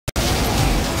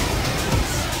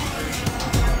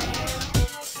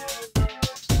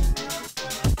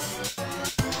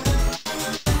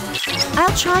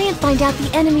I'll try and find out the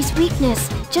enemy's weakness.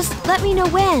 Just let me know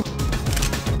when.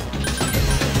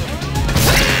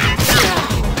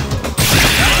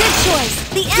 Good choice.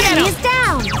 The enemy is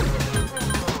down.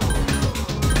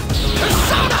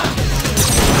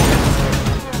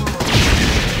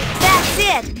 That's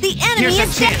it. The enemy is down. Here's a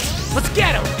chance. Let's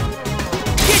get him.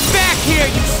 Get back here,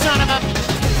 you son of a...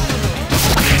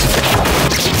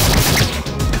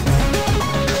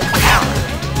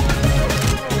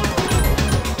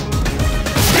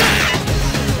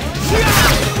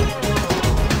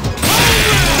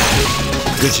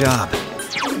 Good job.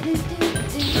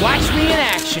 Watch me in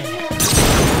action.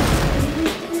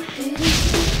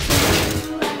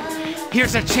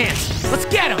 Here's a chance. Let's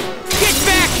get him. Get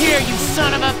back here, you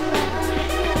son of a...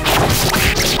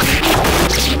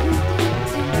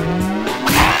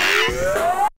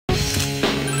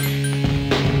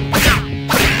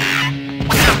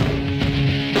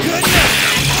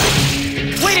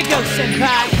 Way to go,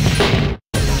 Senpai!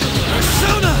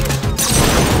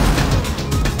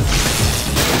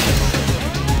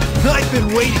 I've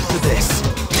been waiting for this.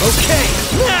 Okay,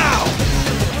 now!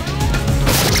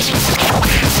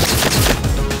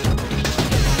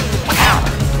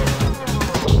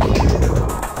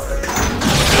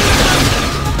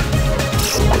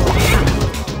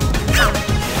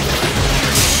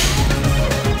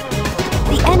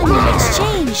 The enemy has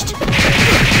changed.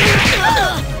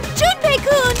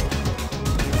 Junpei-kun!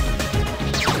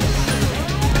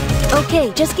 Okay,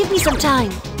 just give me some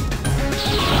time.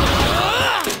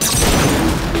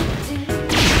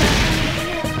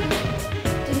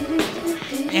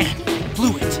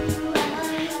 Blew it.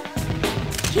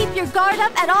 Keep your guard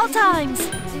up at all times.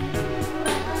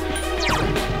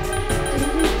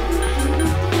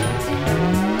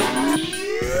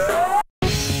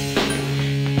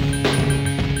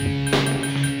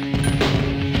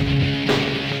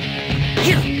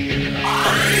 Here.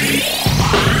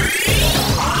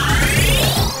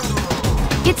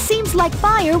 It seems like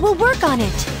fire will work on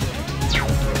it.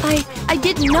 I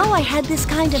didn't know I had this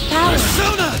kind of power.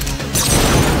 Persona!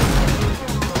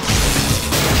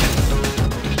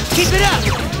 Keep it up!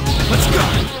 Let's go!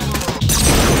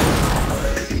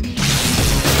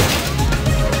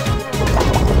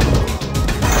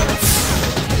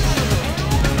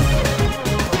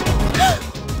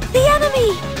 The enemy!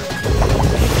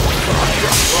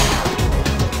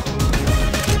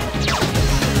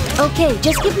 Okay,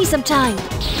 just give me some time.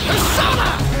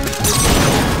 Persona!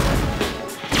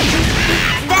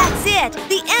 That's it!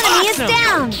 The enemy is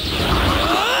down!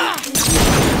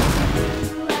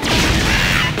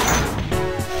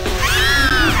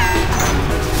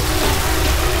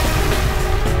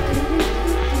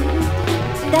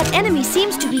 That enemy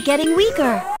seems to be getting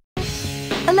weaker.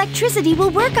 Electricity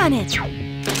will work on it.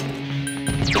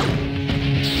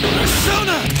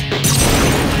 Persona!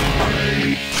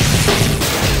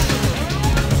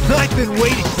 I've been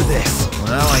waiting for this.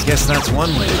 Well, I guess that's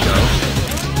one way to go.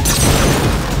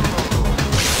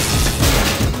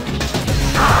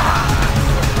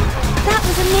 That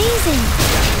was amazing.